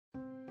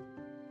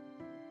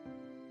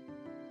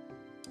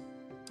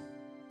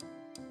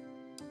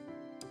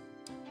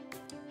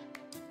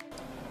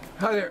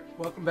Hi there,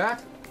 welcome back.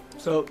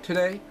 So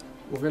today,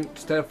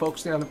 instead of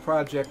focusing on the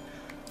project,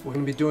 we're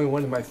going to be doing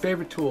one of my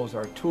favorite tools,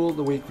 our Tool of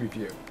the Week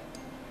review.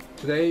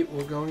 Today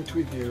we're going to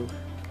review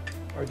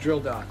our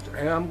Drill Doctor,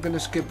 and I'm going to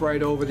skip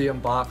right over the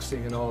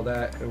unboxing and all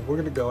that, and we're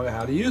going to go to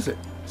how to use it.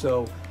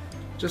 So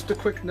just a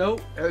quick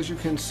note, as you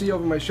can see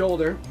over my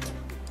shoulder,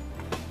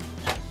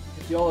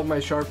 all of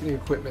my sharpening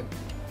equipment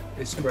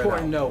is spread out.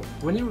 Important note,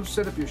 when you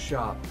set up your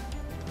shop,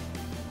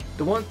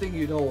 the one thing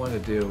you don't want to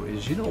do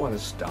is you don't want to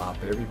stop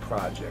at every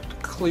project.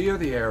 Clear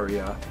the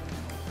area,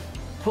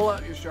 pull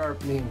out your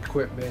sharpening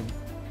equipment,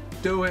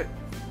 do it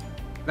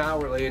an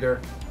hour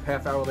later,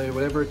 half hour later,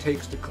 whatever it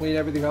takes to clean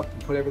everything up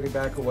and put everything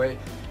back away,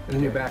 and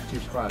then you're back to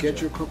your project.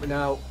 Get your equipment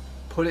out,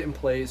 put it in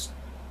place.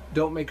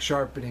 Don't make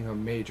sharpening a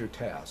major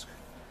task.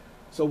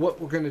 So what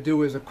we're going to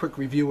do is a quick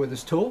review of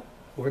this tool.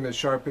 We're going to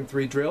sharpen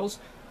 3 drills.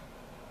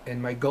 And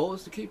my goal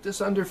is to keep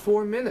this under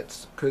 4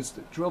 minutes because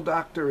the Drill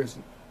Doctor is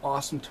an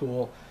awesome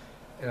tool,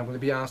 and I'm going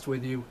to be honest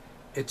with you,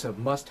 it's a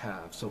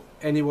must-have. So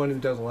anyone who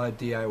does a lot of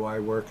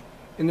DIY work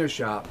in their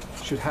shop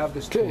should have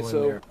this tool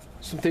in there.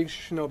 Some things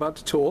you should know about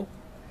the tool.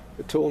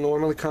 The tool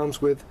normally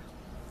comes with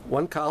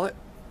 1 collet,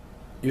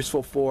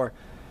 useful for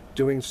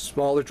doing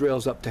smaller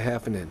drills up to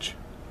 1/2 inch.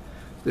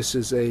 This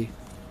is a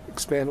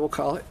expandable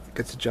collet. It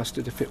gets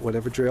adjusted to fit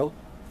whatever drill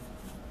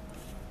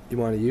you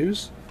want to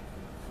use.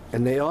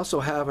 And they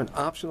also have an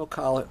optional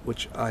collet,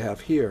 which I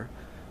have here,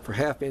 for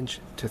 1/2 inch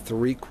to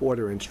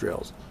 3/4 inch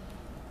drills.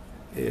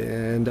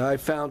 And I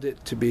found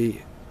it to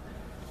be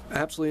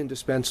absolutely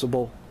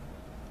indispensable.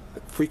 I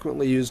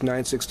frequently used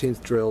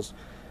 9/16 drills,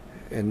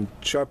 and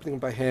sharpening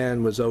by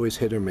hand was always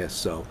hit or miss.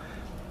 So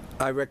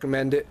I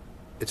recommend it.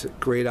 It's a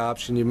great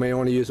option. You may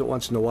only use it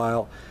once in a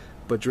while,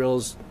 but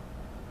drills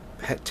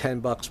at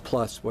 $10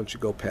 plus once you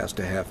go past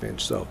a 1/2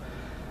 inch. So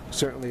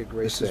certainly a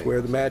great thing. This is where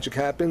the magic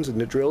happens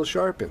and the drill is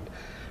sharpened.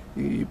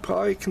 You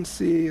probably can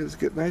see, let's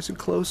get nice and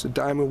close, a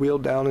diamond wheel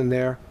down in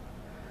there.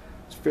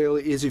 It's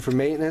fairly easy for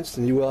maintenance,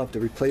 and you will have to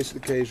replace it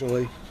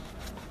occasionally.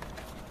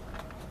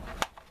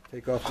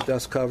 Take off the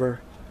dust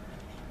cover,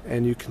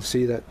 and you can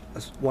see that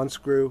 1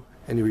 screw,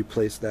 and you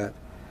replace that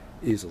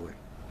easily.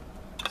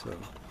 So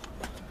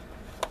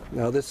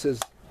now this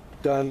has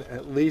done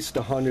at least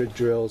 100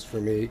 drills for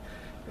me,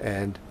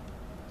 and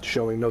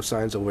showing no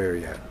signs of wear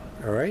yet.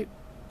 All right,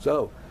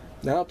 so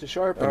now to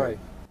sharpen. All right,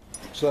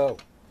 so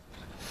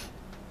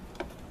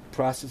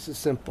process is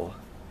simple.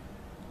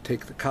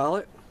 Take the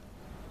collet,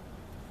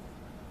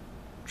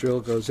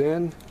 drill goes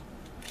in,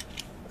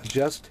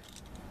 adjust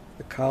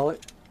the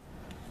collet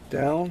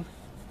down,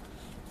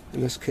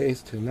 in this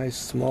case to a nice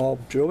small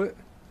drill bit.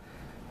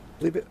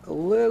 Leave it a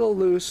little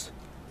loose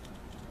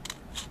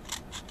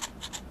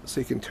so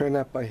you can turn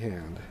that by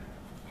hand.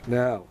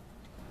 Now,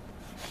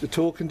 the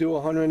tool can do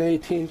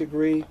 118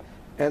 degree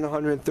and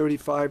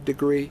 135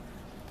 degree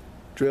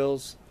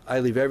drills.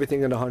 I leave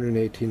everything at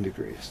 118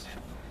 degrees.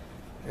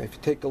 And if you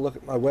take a look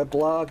at my web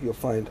blog, you'll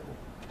find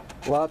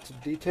lots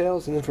of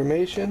details and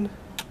information.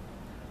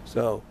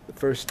 So the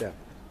first step,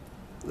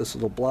 this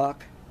little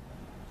block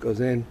goes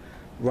in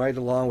right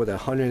along with a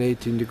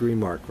 118 degree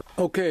mark.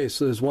 Okay,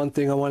 so there's one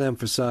thing I want to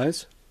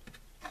emphasize.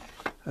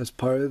 As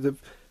part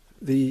of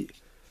the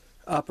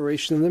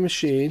operation of the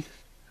machine,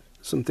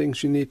 some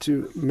things you need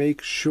to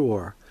make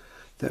sure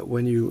that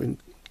when you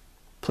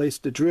place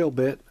the drill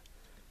bit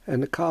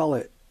and the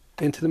collet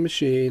into the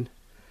machine,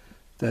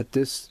 that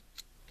this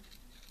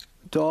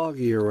dog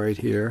ear right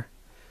here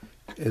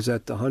is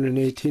at the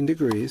 118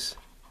 degrees,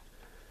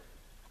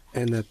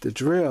 and that the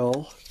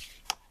drill,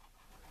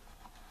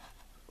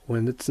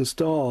 when it's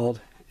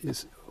installed,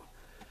 is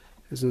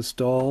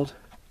installed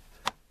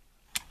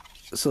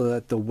so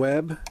that the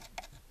web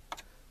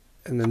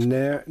and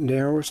the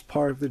narrowest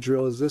part of the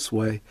drill is this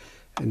way,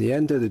 and the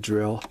end of the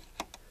drill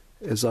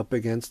is up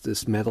against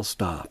this metal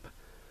stop.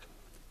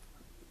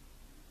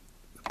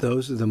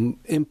 Those are the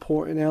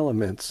important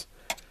elements.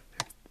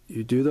 If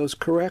you do those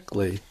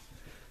correctly,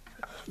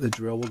 the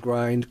drill will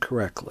grind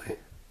correctly.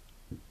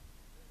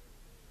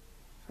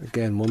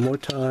 Again, one more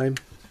time.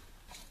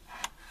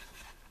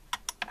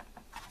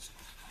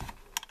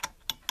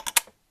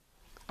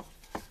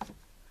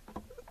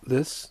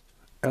 This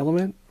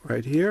element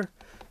right here,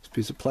 this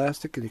piece of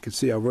plastic, and you can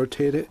see I'll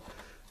rotate it.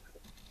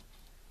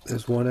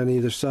 There's one on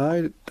either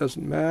side, it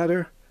doesn't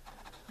matter.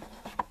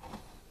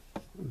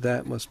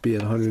 That must be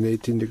at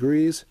 118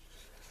 degrees.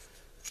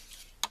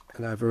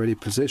 And I've already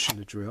positioned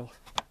the drill.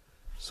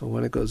 So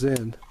when it goes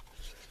in,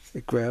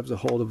 it grabs a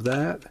hold of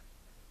that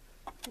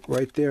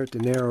right there at the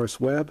narrowest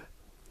web,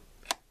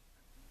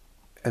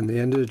 and the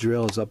end of the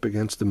drill is up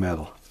against the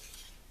metal.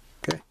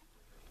 Okay,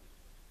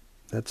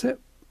 that's it.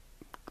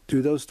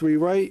 Do those 3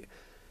 right,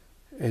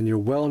 and you're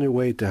well on your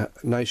way to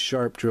nice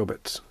sharp drill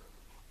bits.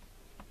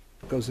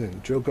 Goes in,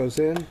 drill goes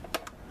in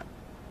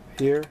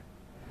here.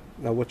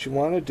 Now what you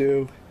want to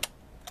do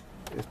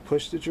is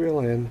push the drill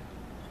in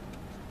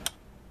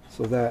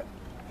so that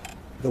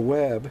the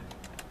web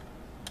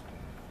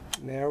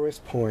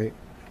narrowest point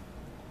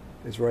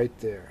is right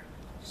there.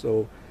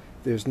 So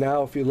there's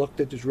now, if you looked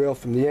at the drill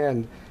from the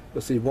end,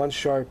 you'll see 1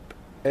 sharp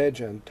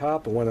edge on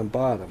top and one on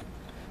bottom.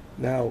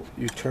 Now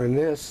you turn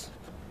this,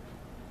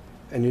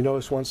 and you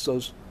notice once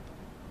those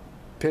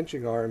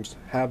pinching arms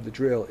have the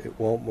drill, it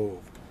won't move.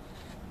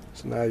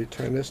 So now you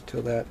turn this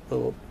till that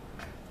little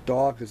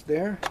dog is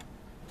there,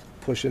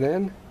 push it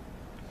in,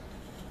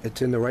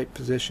 it's in the right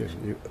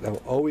position.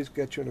 That'll always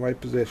get you in the right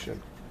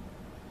position.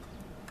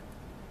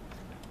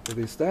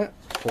 Release that,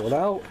 pull it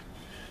out,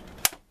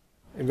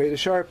 and ready to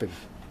sharpen.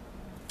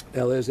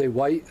 Now there's a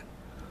white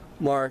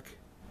mark,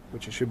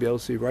 which you should be able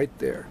to see right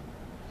there.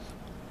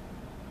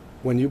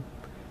 When you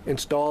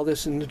install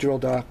this in the drill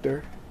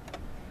doctor,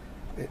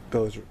 it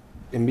goes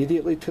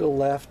immediately to the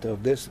left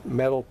of this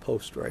metal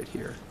post right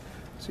here.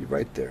 See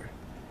right there.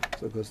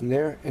 So it goes in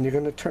there, and you're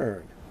going to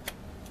turn.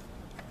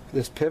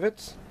 This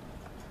pivots.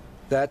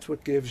 That's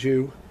what gives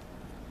you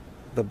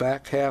the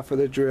back half of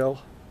the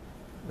drill.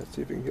 Let's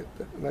see if we can get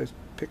that nice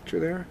picture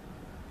there.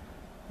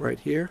 Right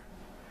here.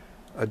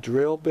 A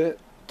drill bit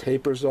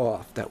tapers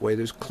off. That way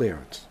there's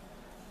clearance.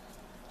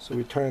 So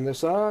we turn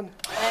this on.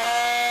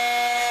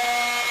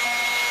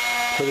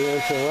 Put it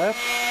into the left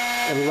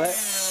and let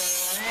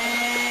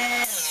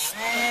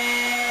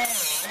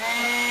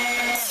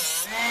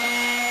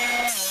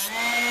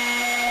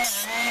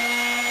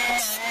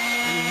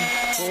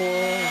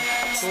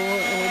four,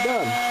 and we're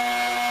done.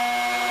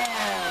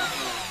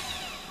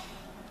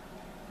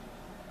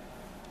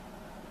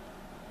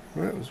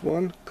 That was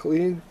one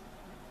clean,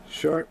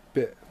 sharp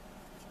bit.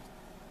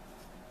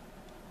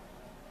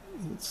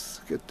 Let's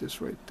get this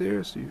right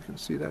there so you can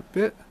see that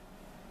bit.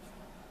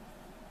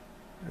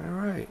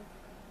 Alright.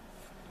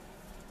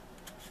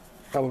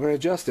 Now we're going to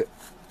adjust it,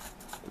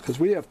 because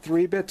we have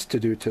 3 bits to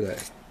do today.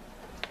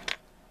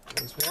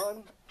 There's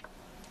one.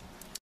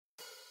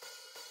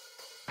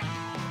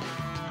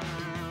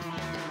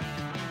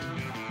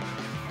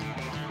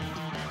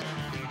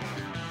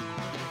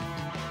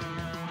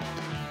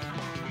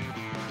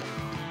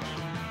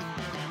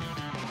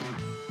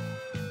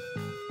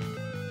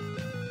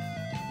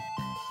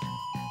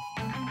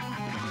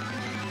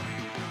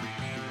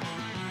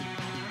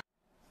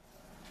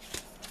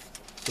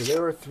 So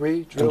there are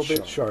 3 drill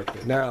bits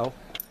sharpened. Now,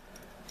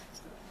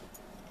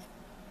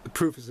 the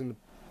proof is in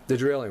the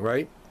drilling,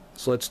 right?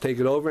 So let's take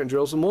it over and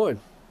drill some wood.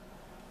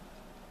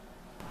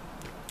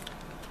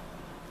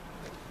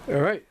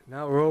 Alright,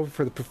 now we're over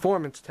for the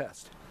performance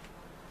test.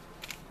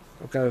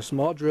 I've got a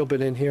small drill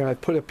bit in here. I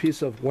put a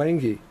piece of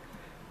wangi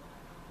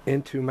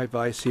into my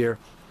vise here.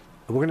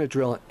 And we're going to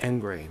drill an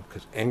end grain,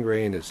 because end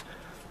grain is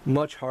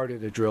much harder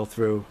to drill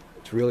through.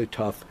 It's really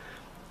tough.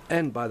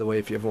 And by the way,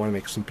 if you ever want to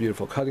make some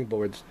beautiful cutting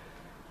boards,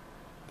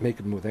 make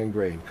them with end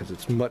grain, because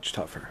it's much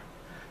tougher.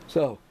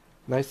 So,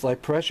 nice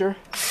light pressure.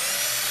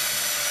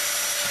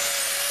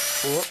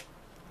 Whoop.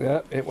 Yeah,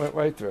 it went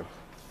right through.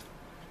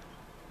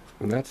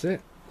 And that's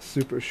it.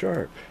 Super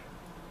sharp.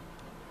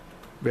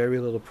 Very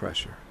little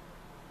pressure.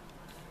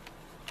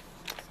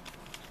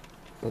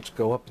 Let's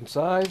go up in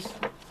size.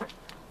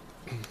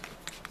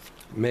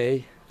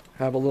 May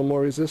have a little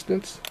more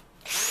resistance.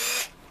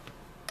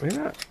 Maybe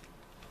not.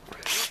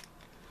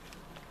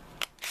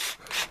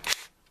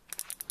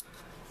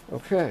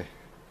 Okay,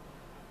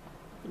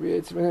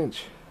 3/8 of an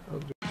inch.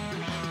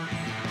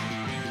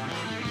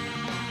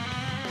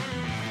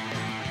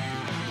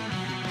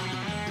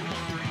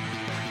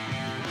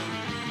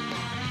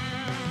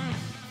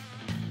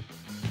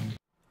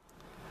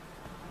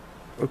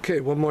 Okay,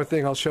 one more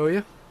thing I'll show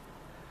you.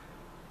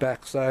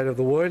 Back side of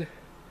the wood.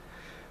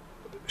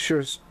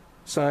 Sure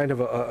sign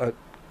of a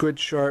good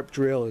sharp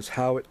drill is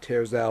how it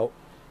tears out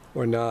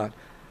or not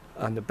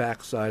on the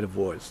back side of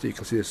wood. So you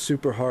can see a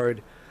super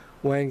hard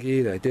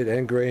wangi that I did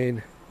end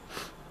grain,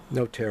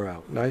 no tear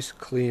out. Nice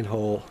clean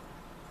hole.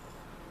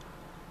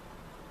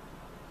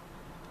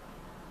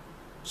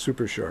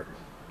 Super sharp.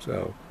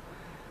 So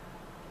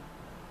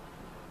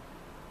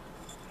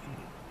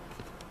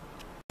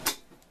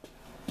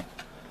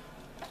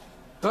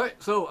alright,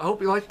 so I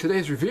hope you liked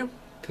today's review.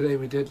 Today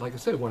we did, like I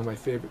said, one of my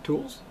favorite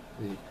tools,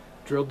 the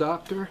Drill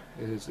Doctor.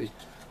 It is the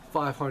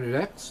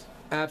 500X.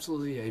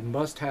 Absolutely a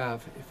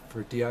must-have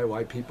for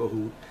DIY people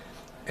who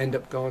end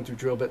up going through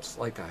drill bits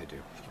like I do.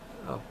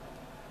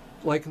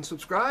 Like and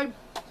subscribe.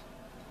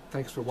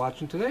 Thanks for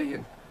watching today,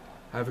 and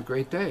have a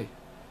great day.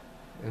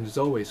 And as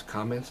always,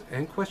 comments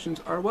and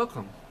questions are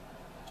welcome.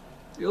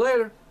 See you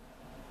later.